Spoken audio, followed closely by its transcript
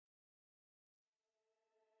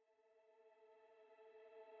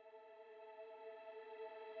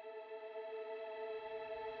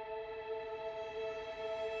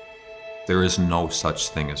There is no such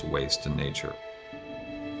thing as waste in nature.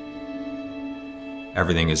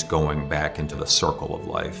 Everything is going back into the circle of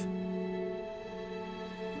life.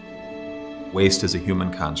 Waste is a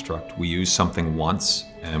human construct. We use something once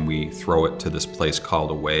and we throw it to this place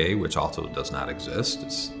called away, which also does not exist.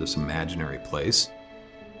 It's this imaginary place.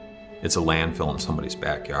 It's a landfill in somebody's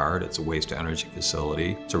backyard. It's a waste-to-energy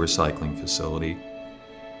facility. It's a recycling facility.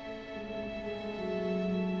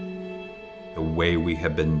 The way we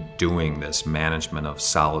have been doing this management of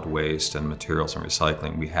solid waste and materials and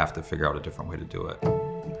recycling, we have to figure out a different way to do it.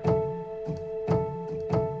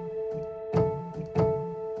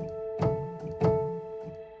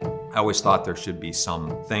 I always thought there should be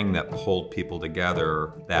something that pulled people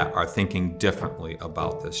together that are thinking differently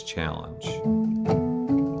about this challenge.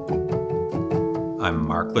 I'm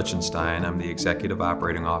Mark Lichtenstein. I'm the Executive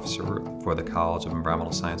Operating Officer for the College of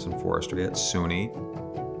Environmental Science and Forestry at SUNY.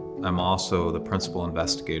 I'm also the Principal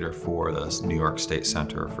Investigator for the New York State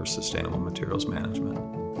Center for Sustainable Materials Management.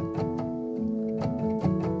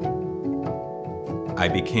 I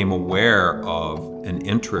became aware of an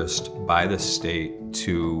interest by the state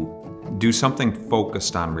to do something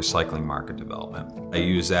focused on recycling market development. I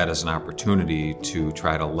use that as an opportunity to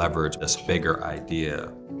try to leverage this bigger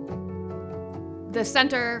idea. The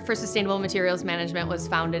Center for Sustainable Materials Management was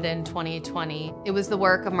founded in 2020. It was the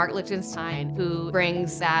work of Mark Lichtenstein, who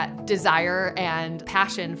brings that desire and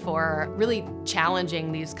passion for really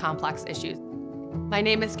challenging these complex issues. My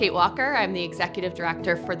name is Kate Walker. I'm the Executive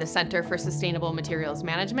Director for the Center for Sustainable Materials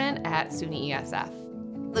Management at SUNY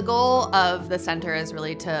ESF. The goal of the center is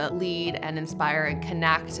really to lead and inspire and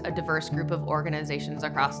connect a diverse group of organizations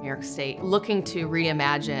across New York State, looking to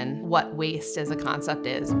reimagine what waste as a concept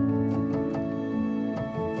is.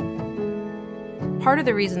 Part of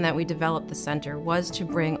the reason that we developed the center was to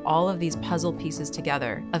bring all of these puzzle pieces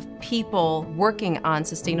together of people working on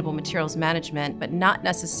sustainable materials management, but not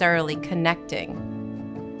necessarily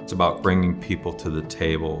connecting. It's about bringing people to the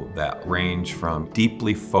table that range from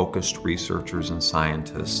deeply focused researchers and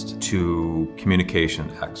scientists to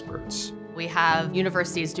communication experts. We have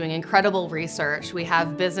universities doing incredible research. We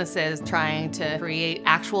have businesses trying to create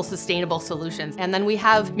actual sustainable solutions. And then we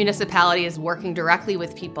have municipalities working directly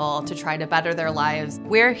with people to try to better their lives.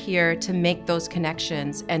 We're here to make those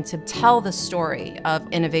connections and to tell the story of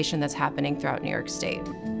innovation that's happening throughout New York State.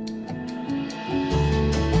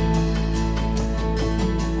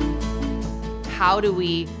 How do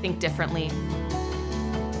we think differently?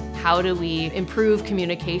 How do we improve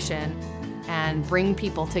communication and bring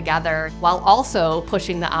people together while also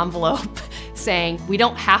pushing the envelope, saying we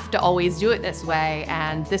don't have to always do it this way,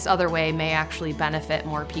 and this other way may actually benefit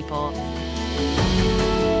more people.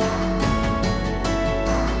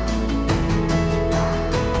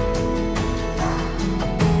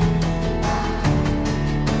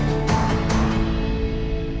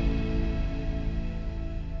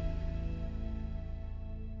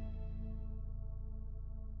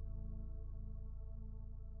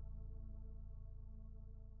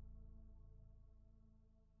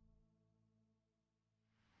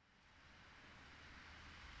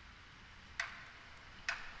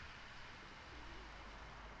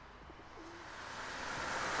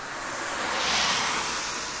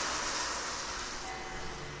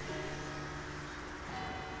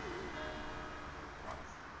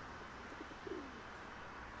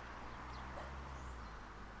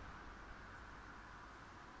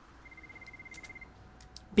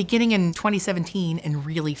 Beginning in 2017 and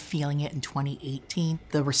really feeling it in 2018,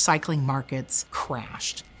 the recycling markets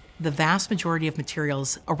crashed. The vast majority of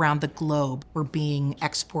materials around the globe were being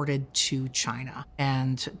exported to China.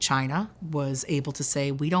 And China was able to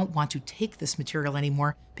say, we don't want to take this material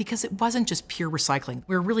anymore because it wasn't just pure recycling.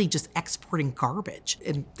 We're really just exporting garbage.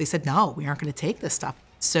 And they said, no, we aren't going to take this stuff.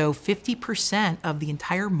 So 50% of the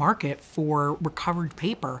entire market for recovered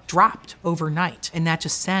paper dropped overnight. And that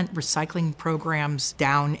just sent recycling programs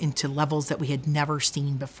down into levels that we had never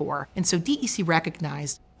seen before. And so DEC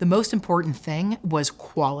recognized the most important thing was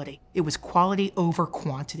quality. It was quality over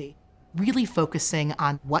quantity, really focusing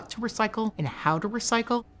on what to recycle and how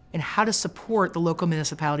to support the local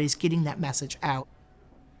municipalities getting that message out.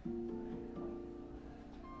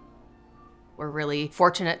 We're really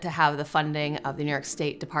fortunate to have the funding of the New York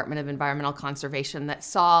State Department of Environmental Conservation that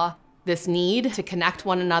saw this need to connect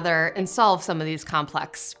one another and solve some of these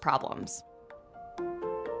complex problems.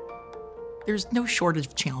 There's no shortage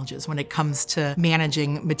of challenges when it comes to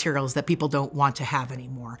managing materials that people don't want to have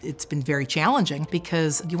anymore. It's been very challenging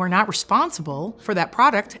because you are not responsible for that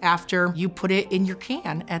product after you put it in your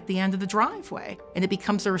can at the end of the driveway. And it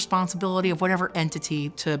becomes the responsibility of whatever entity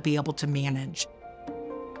to be able to manage.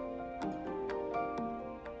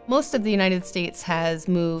 Most of the United States has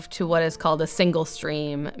moved to what is called a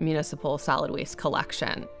single-stream municipal solid waste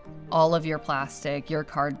collection. All of your plastic, your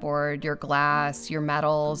cardboard, your glass, your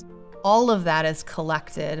metals, all of that is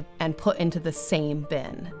collected and put into the same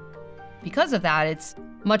bin. Because of that, it's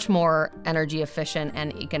much more energy efficient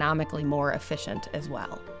and economically more efficient as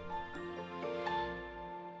well.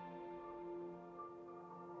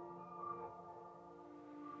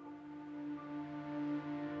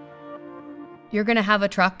 You're gonna have a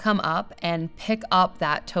truck come up and pick up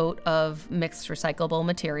that tote of mixed recyclable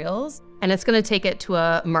materials, and it's gonna take it to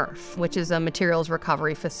a MRF, which is a materials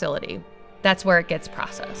recovery facility. That's where it gets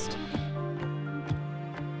processed.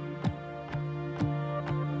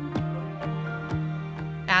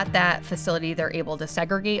 At that facility, they're able to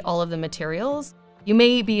segregate all of the materials. You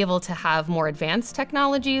may be able to have more advanced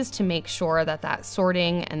technologies to make sure that that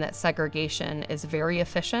sorting and that segregation is very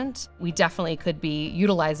efficient. We definitely could be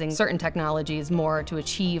utilizing certain technologies more to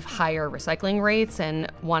achieve higher recycling rates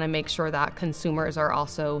and want to make sure that consumers are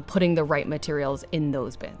also putting the right materials in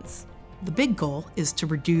those bins. The big goal is to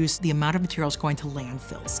reduce the amount of materials going to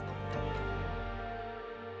landfills.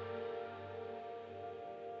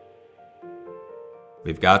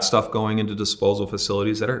 We've got stuff going into disposal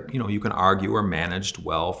facilities that are, you can argue are managed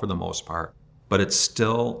well for the most part, but it's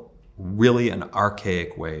still really an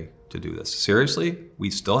archaic way to do this. Seriously, we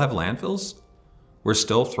still have landfills? We're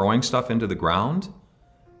still throwing stuff into the ground?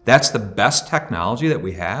 That's the best technology that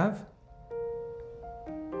we have?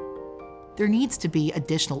 There needs to be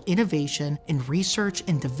additional innovation in research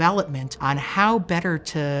and development on how better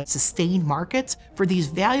to sustain markets for these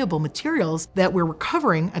valuable materials that we're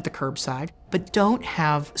recovering at the curbside, but don't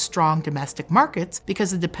have strong domestic markets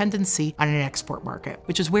because of dependency on an export market,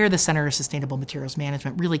 which is where the Center for Sustainable Materials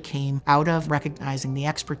Management really came out of, recognizing the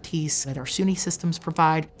expertise that our SUNY systems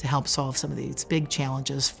provide to help solve some of these big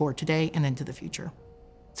challenges for today and into the future.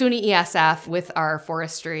 SUNY ESF, with our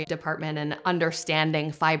forestry department and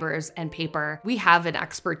understanding fibers and paper, we have an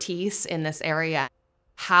expertise in this area.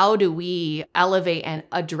 How do we elevate and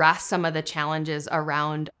address some of the challenges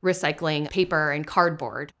around recycling paper and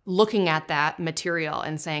cardboard, looking at that material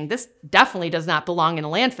and saying, this definitely does not belong in a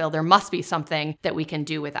landfill. There must be something that we can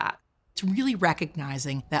do with that. It's really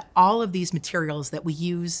recognizing that all of these materials that we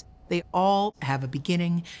use, they all have a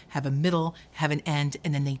beginning, have a middle, have an end,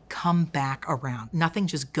 and then they come back around. Nothing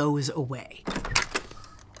just goes away.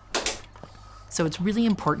 So it's really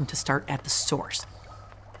important to start at the source.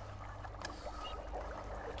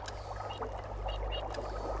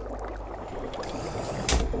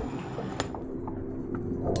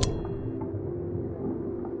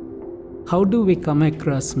 How do we come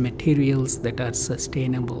across materials that are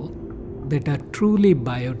sustainable, that are truly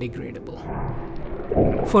biodegradable?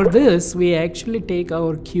 For this, we actually take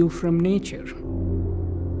our cue from nature.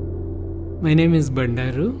 My name is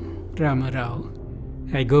Bandaru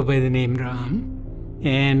Ramarao. I go by the name Ram,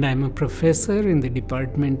 and I'm a professor in the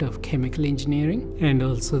Department of Chemical Engineering and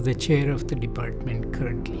also the chair of the department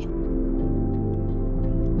currently.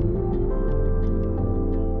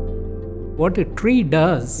 What a tree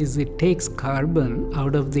does is it takes carbon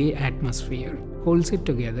out of the atmosphere, holds it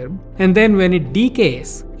together, and then when it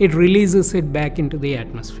decays, it releases it back into the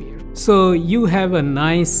atmosphere. So you have a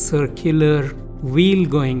nice circular wheel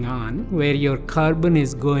going on where your carbon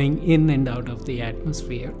is going in and out of the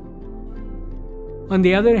atmosphere. On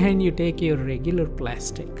the other hand, you take your regular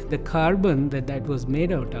plastic, the carbon that was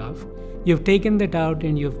made out of, you've taken that out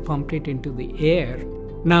and you've pumped it into the air.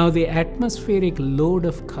 Now the atmospheric load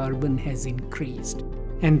of carbon has increased,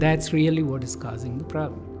 and that's really what is causing the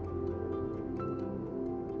problem.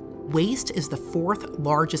 Waste is the fourth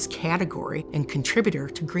largest category and contributor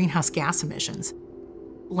to greenhouse gas emissions.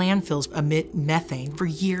 Landfills emit methane for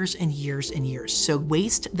years and years and years. So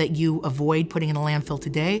waste that you avoid putting in a landfill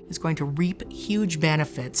today is going to reap huge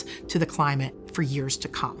benefits to the climate for years to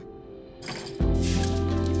come.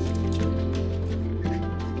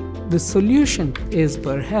 The solution is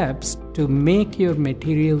perhaps to make your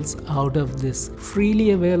materials out of this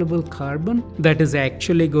freely available carbon that is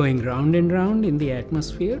actually going round and round in the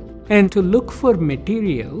atmosphere, and to look for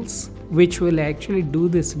materials which will actually do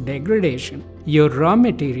this degradation. Your raw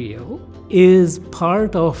material is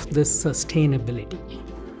part of this sustainability.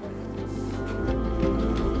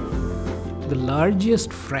 The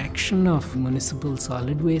largest fraction of municipal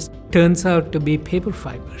solid waste turns out to be paper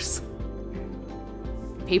fibers.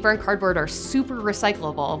 Paper and cardboard are super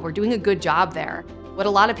recyclable. We're doing a good job there. What a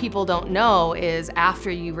lot of people don't know is after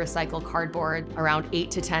you recycle cardboard around 8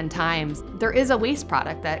 to 10 times, there is a waste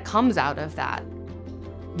product that comes out of that.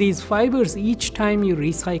 These fibers, each time you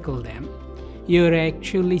recycle them, you're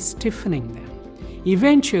actually stiffening them.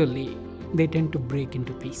 Eventually, they tend to break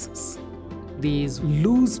into pieces. These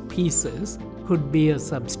loose pieces could be a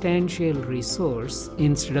substantial resource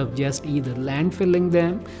instead of just either landfilling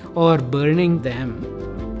them or burning them.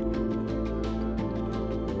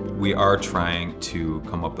 We are trying to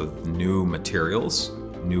come up with new materials,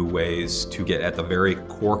 new ways to get at the very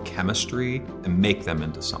core chemistry and make them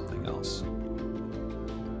into something else.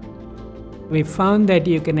 We found that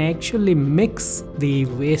you can actually mix the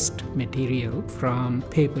waste material from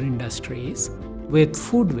paper industries with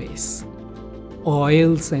food waste,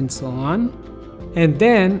 oils and so on, and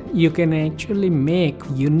then you can actually make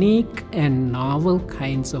unique and novel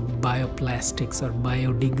kinds of bioplastics or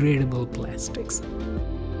biodegradable plastics.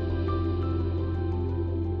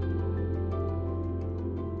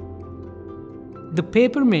 The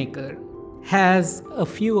paper maker has a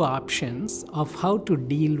few options of how to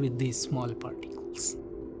deal with these small particles.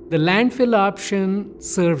 The landfill option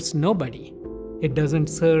serves nobody. It doesn't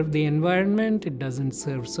serve the environment, it doesn't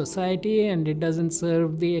serve society, and it doesn't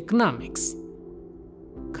serve the economics.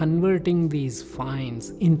 Converting these fines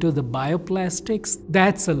into the bioplastics,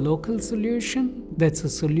 that's a local solution. That's a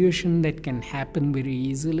solution that can happen very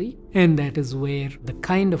easily. And that is where the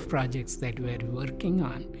kind of projects that we're working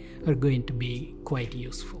on are going to be quite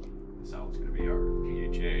useful. So it's going to be our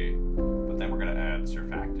GHA, but then we're going to add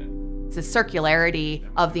surfactant. It's the circularity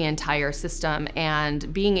of the entire system,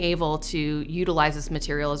 and being able to utilize this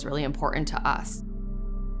material is really important to us.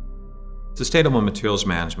 Sustainable materials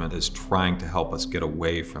management is trying to help us get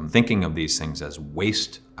away from thinking of these things as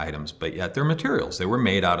waste items, but yet they're materials. They were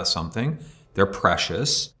made out of something, they're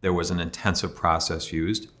precious, there was an intensive process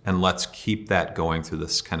used, and let's keep that going through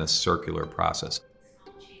this kind of circular process.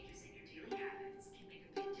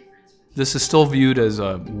 This is still viewed as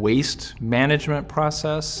a waste management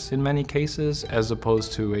process in many cases, as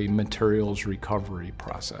opposed to a materials recovery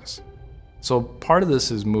process. So part of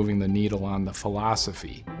this is moving the needle on the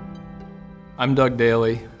philosophy. I'm Doug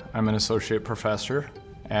Daly. I'm an associate professor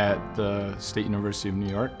at the State University of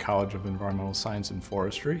New York, College of Environmental Science and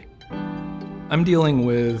Forestry. I'm dealing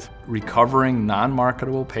with recovering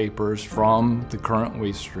non-marketable papers from the current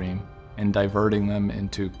waste stream and diverting them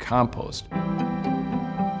into compost.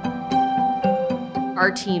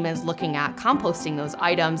 Our team is looking at composting those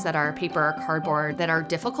items that are paper or cardboard that are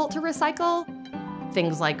difficult to recycle.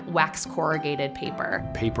 Things like wax corrugated paper.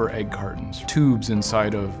 Paper egg cartons, tubes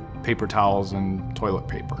inside of paper towels and toilet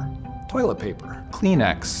paper,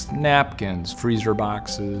 Kleenex, napkins, freezer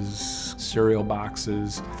boxes, cereal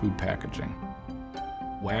boxes, food packaging.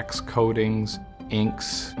 Wax coatings,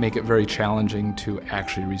 inks make it very challenging to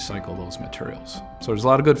actually recycle those materials. So there's a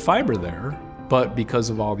lot of good fiber there, but because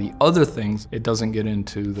of all the other things, it doesn't get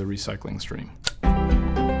into the recycling stream.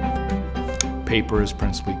 Paper is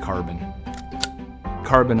principally carbon.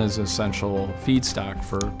 Carbon is essential feedstock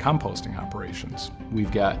for composting operations.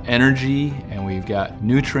 We've got energy and we've got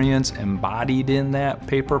nutrients embodied in that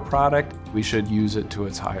paper product. We should use it to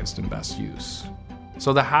its highest and best use.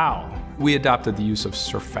 So the how, we adopted the use of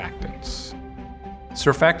surfactants.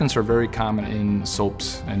 Surfactants are very common in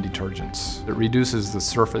soaps and detergents. It reduces the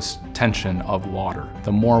surface tension of water.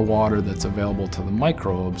 The more water that's available to the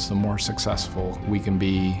microbes, the more successful we can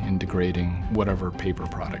be in degrading whatever paper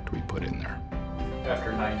product we put in there.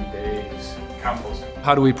 After 90 days, compost.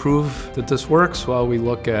 How do we prove that this works? Well, we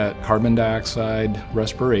look at carbon dioxide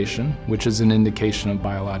respiration, which is an indication of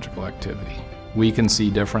biological activity. We can see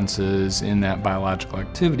differences in that biological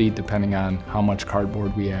activity depending on how much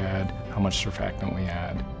cardboard we add, how much surfactant we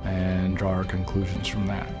add, and draw our conclusions from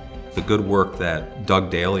that. The good work that Doug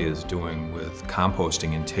Daly is doing with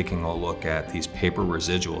composting and taking a look at these paper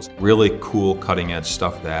residuals, really cool cutting edge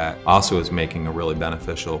stuff that also is making a really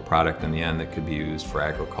beneficial product in the end that could be used for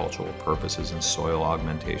agricultural purposes and soil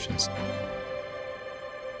augmentations.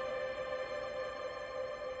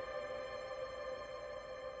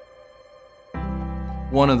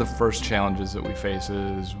 One of the first challenges that we face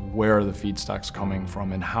is where are the feedstocks coming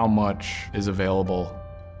from and how much is available.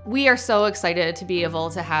 We are so excited to be able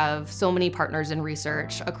to have so many partners in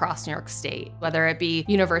research across New York State, whether it be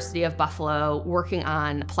University of Buffalo working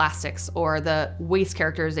on plastics or the waste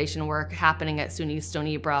characterization work happening at SUNY's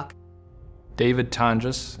Stony Brook. David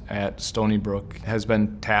Tonjes at Stony Brook has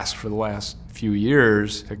been tasked for the last few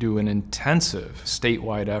years to do an intensive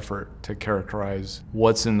statewide effort to characterize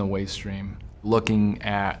what's in the waste stream, looking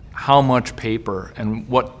at how much paper and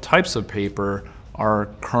what types of paper are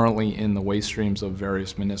currently in the waste streams of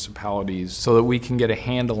various municipalities so that we can get a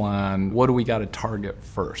handle on what do we got to target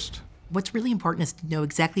first. What's really important is to know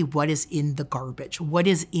exactly what is in the garbage, what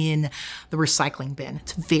is in the recycling bin.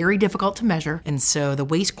 It's very difficult to measure, and so the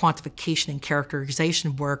waste quantification and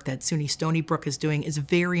characterization work that SUNY Stony Brook is doing is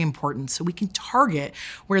very important, so we can target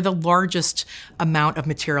where the largest amount of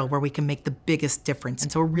material, where we can make the biggest difference.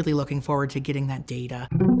 And so we're really looking forward to getting that data.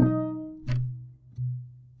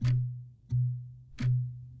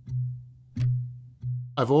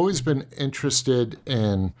 I've always been interested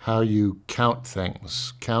in how you count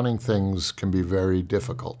things. Counting things can be very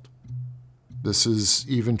difficult. This is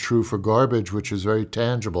even true for garbage, which is very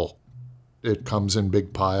tangible. It comes in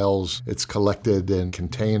big piles, it's collected in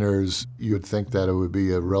containers. You'd think that it would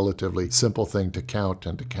be a relatively simple thing to count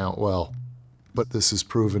and to count well. But this has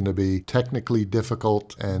proven to be technically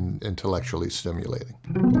difficult and intellectually stimulating.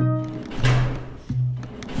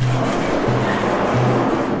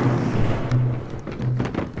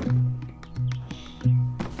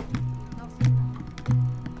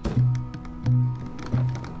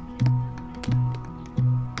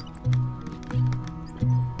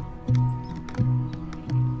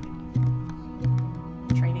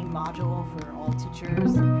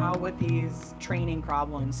 How would these training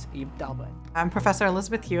problems be dealt with? I'm Professor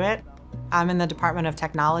Elizabeth Hewitt. I'm in the Department of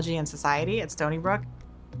Technology and Society at Stony Brook.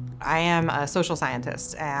 I am a social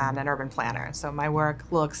scientist and an urban planner, so my work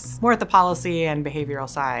looks more at the policy and behavioral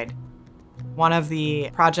side. One of the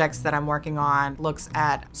projects that I'm working on looks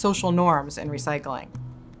at social norms in recycling.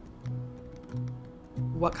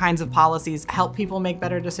 What kinds of policies help people make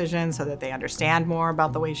better decisions so that they understand more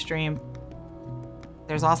about the waste stream?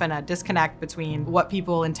 There's often a disconnect between what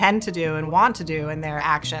people intend to do and want to do and their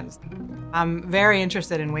actions. I'm very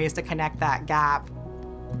interested in ways to connect that gap.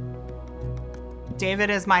 David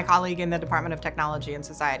is my colleague in the Department of Technology and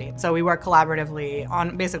Society, so we work collaboratively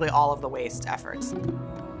on basically all of the waste efforts.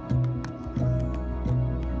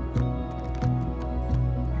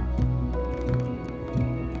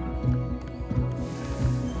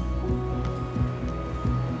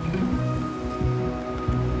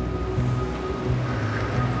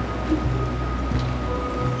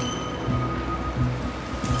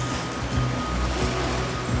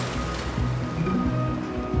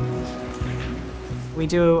 We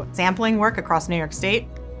do sampling work across New York State.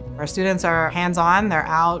 Our students are hands-on, they're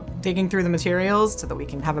out digging through the materials so that we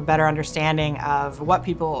can have a better understanding of what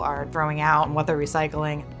people are throwing out and what they're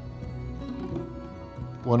recycling.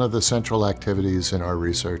 One of the central activities in our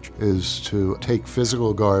research is to take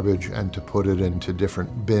physical garbage and to put it into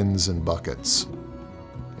different bins and buckets,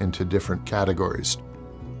 into different categories.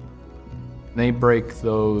 They break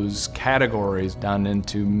those categories down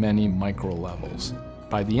into many micro levels.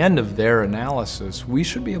 By the end of their analysis, we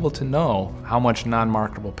should be able to know how much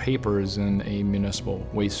non-marketable paper is in a municipal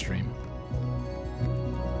waste stream.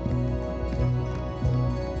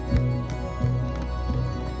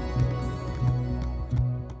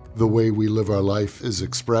 The way we live our life is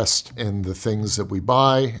expressed in the things that we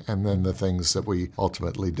buy and then the things that we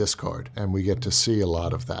ultimately discard, and we get to see a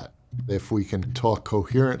lot of that. If we can talk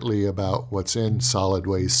coherently about what's in solid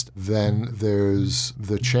waste, then there's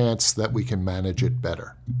the chance that we can manage it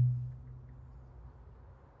better.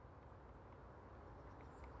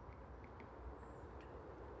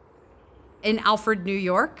 In Alfred, New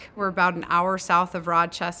York, we're about an hour south of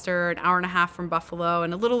Rochester, an hour and a half from Buffalo,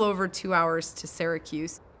 and a little over 2 hours to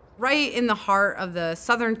Syracuse. Right in the heart of the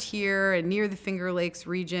southern tier and near the Finger Lakes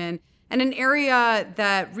region, and an area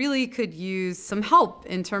that really could use some help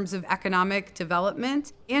in terms of economic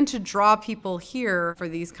development and to draw people here for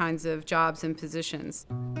these kinds of jobs and positions.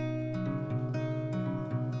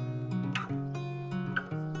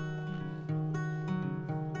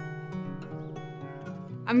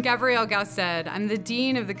 I'm Gabrielle Gausset. I'm the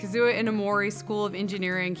Dean of the Kazuo Inamori School of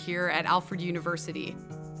Engineering here at Alfred University.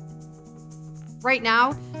 Right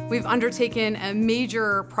now, we've undertaken a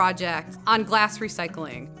major project on glass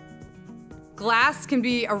recycling. Glass can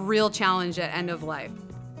be a real challenge at end of life.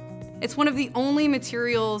 It's one of the only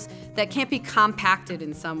materials that can't be compacted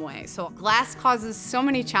in some way. So glass causes so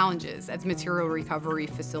many challenges at material recovery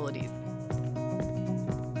facilities.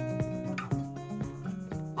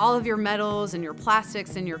 All of your metals and your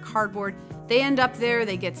plastics and your cardboard, they end up there,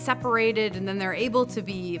 they get separated, and then they're able to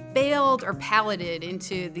be baled or palleted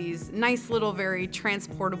into these nice little, very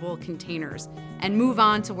transportable containers and move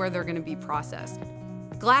on to where they're gonna be processed.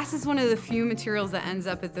 Glass is one of the few materials that ends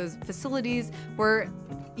up at those facilities where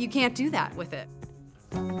you can't do that with it.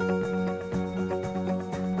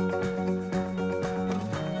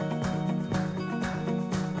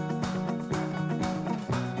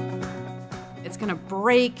 It's gonna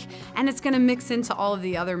break, and it's gonna mix into all of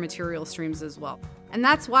the other material streams as well. And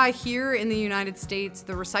that's why here in the United States,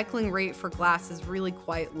 the recycling rate for glass is really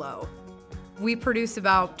quite low. We produce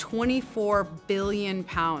about 24 billion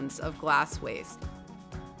pounds of glass waste.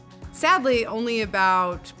 Sadly, only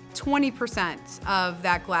about 20% of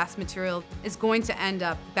that glass material is going to end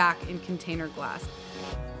up back in container glass.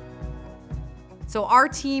 So our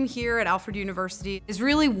team here at Alfred University is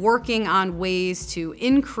really working on ways to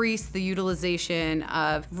increase the utilization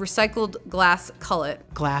of recycled glass cullet.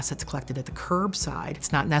 Glass that's collected at the curbside,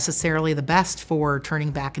 it's not necessarily the best for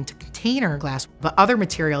turning back into container glass, but other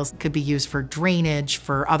materials could be used for drainage,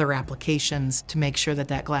 for other applications, to make sure that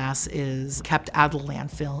that glass is kept out of the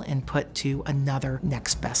landfill and put to another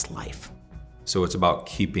next best life. So it's about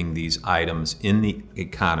keeping these items in the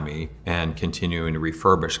economy and continuing to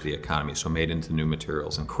refurbish the economy, so made into new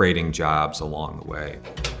materials and creating jobs along the way.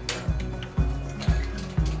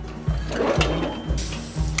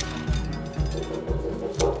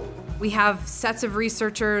 We have sets of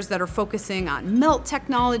researchers that are focusing on melt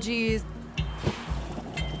technologies.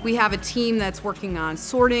 We have a team that's working on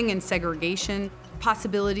sorting and segregation,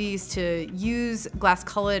 possibilities to use glass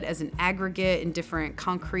cullet as an aggregate in different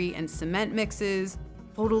concrete and cement mixes,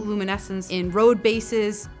 photoluminescence in road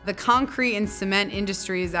bases. The concrete and cement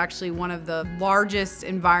industry is actually one of the largest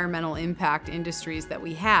environmental impact industries that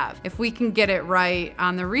we have. If we can get it right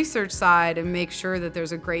on the research side and make sure that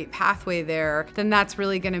there's a great pathway there, then that's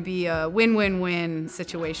really going to be a win-win-win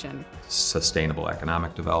situation. Sustainable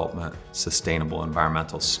economic development, sustainable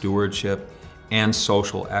environmental stewardship, and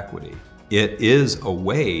social equity. It is a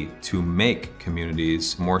way to make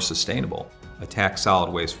communities more sustainable. Attack solid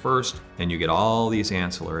waste first, and you get all these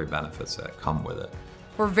ancillary benefits that come with it.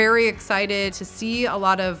 We're very excited to see a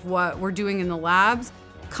lot of what we're doing in the labs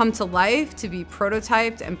come to life, to be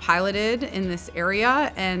prototyped and piloted in this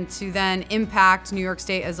area, and to then impact New York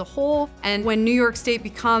State as a whole. And when New York State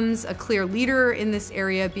becomes a clear leader in this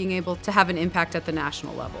area, being able to have an impact at the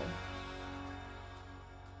national level.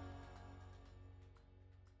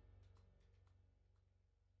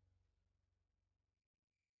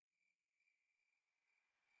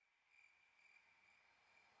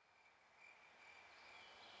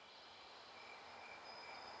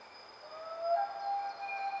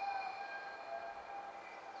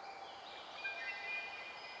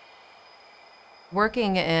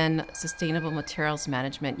 Working in sustainable materials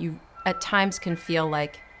management, you at times can feel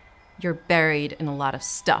like you're buried in a lot of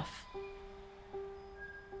stuff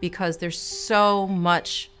because there's so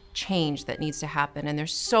much change that needs to happen and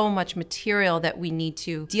there's so much material that we need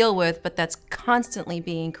to deal with, but that's constantly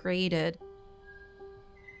being created.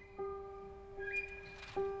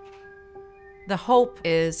 The hope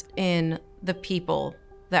is in the people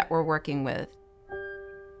that we're working with.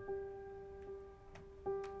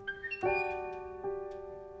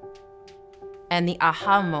 And the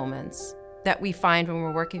aha moments that we find when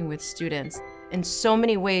we're working with students. In so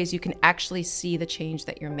many ways, you can actually see the change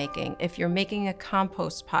that you're making. If you're making a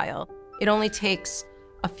compost pile, it only takes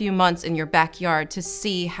a few months in your backyard to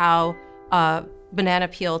see how a banana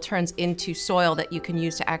peel turns into soil that you can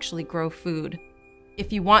use to actually grow food.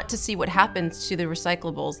 If you want to see what happens to the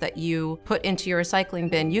recyclables that you put into your recycling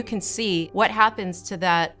bin, you can see what happens to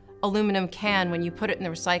that aluminum can when you put it in the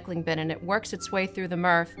recycling bin and it works its way through the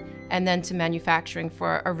MRF and then to manufacturing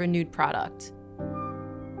for a renewed product.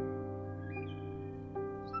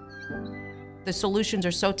 The solutions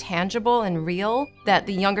are so tangible and real that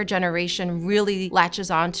the younger generation really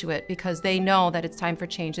latches onto it because they know that it's time for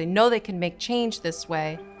change. They know they can make change this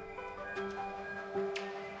way.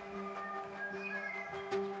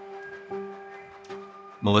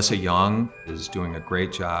 Melissa Young is doing a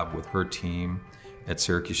great job with her team at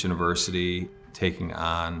Syracuse University, taking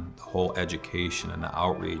on the whole education and the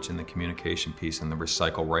outreach and the communication piece and the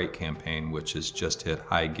Recycle Right campaign, which has just hit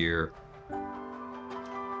high gear.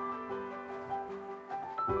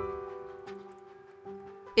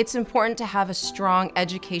 It's important to have a strong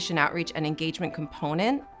education, outreach, and engagement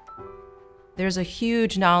component. There's a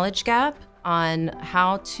huge knowledge gap on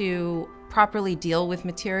how to properly deal with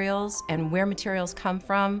materials and where materials come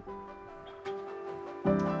from.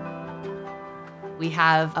 We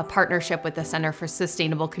have a partnership with the Center for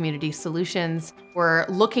Sustainable Community Solutions. We're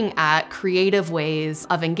looking at creative ways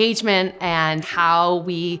of engagement and how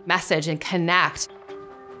we message and connect.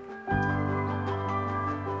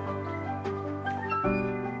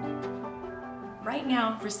 Right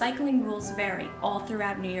now, recycling rules vary all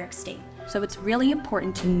throughout New York State, so it's really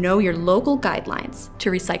important to know your local guidelines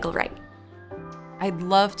to recycle right. I'd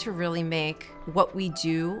love to really make what we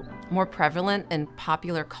do more prevalent in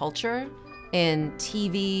popular culture, in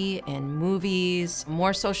TV, in movies,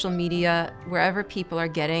 more social media, wherever people are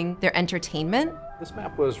getting their entertainment. This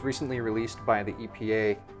map was recently released by the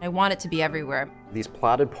EPA. I want it to be everywhere. These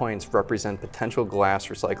plotted points represent potential glass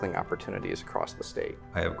recycling opportunities across the state.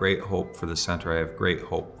 I have great hope for the center. I have great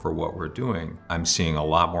hope for what we're doing. I'm seeing a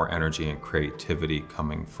lot more energy and creativity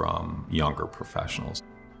coming from younger professionals.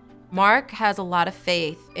 Mark has a lot of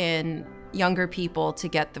faith in younger people to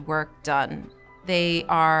get the work done. They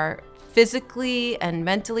are physically and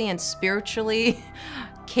mentally and spiritually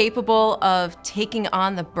capable of taking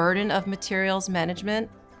on the burden of materials management,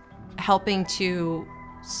 helping to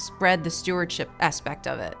spread the stewardship aspect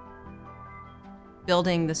of it.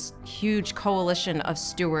 Building this huge coalition of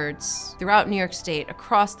stewards throughout New York State,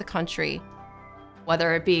 across the country.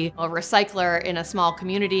 Whether it be a recycler in a small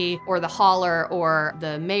community, or the hauler, or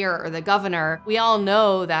the mayor, or the governor, we all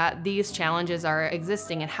know that these challenges are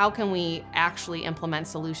existing, and how can we actually implement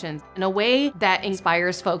solutions in a way that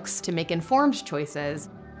inspires folks to make informed choices.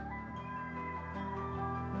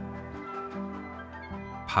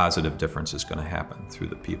 Positive difference is going to happen through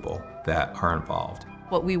the people that are involved.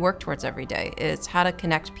 What we work towards every day is how to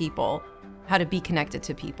connect people, how to be connected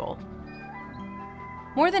to people.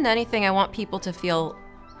 More than anything, I want people to feel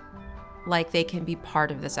like they can be part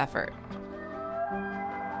of this effort.